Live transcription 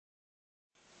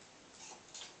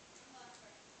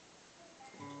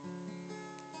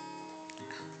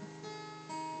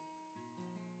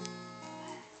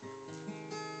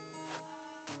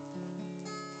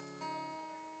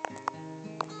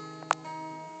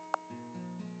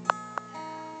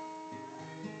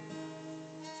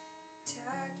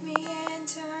Lock me in,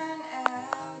 turn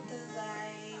out the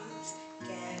lights,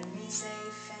 get me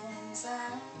safe and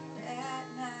sound at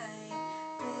night.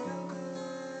 Little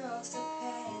girls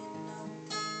depend on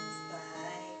things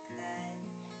like that.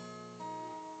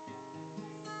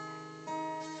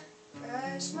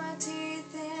 Brush my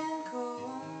teeth and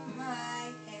comb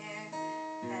my hair,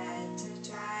 had to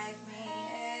drive me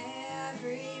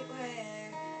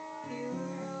everywhere. You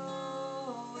were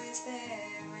always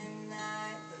there when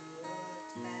I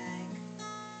looked back.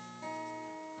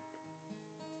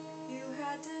 You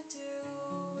had to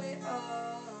do it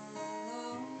all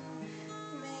alone,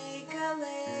 make a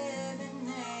living,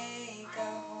 make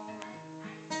a home.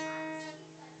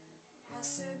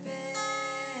 Must have been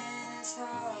as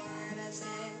hard as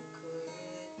it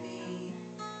could be.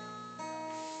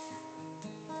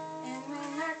 And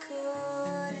when I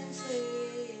couldn't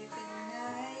sleep at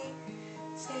night,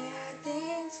 scared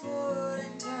things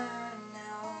wouldn't turn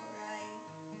out right,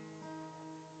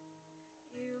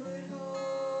 you would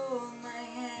hold my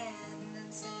hand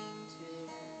and sing to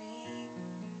me.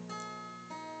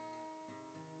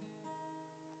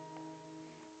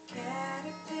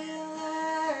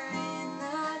 Caterpillar in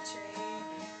the tree,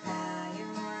 now you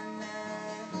wonder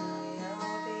who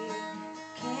you'll be.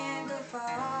 Can't go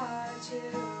far, but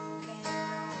you can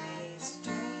always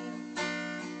dream.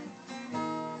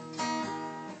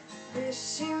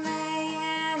 Wish you may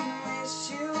and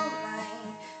wish you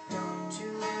might, don't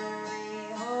you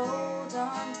worry, hold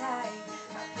on tight.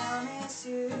 I promise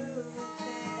you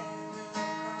there will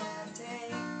come a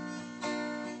day.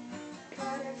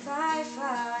 But if I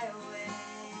fight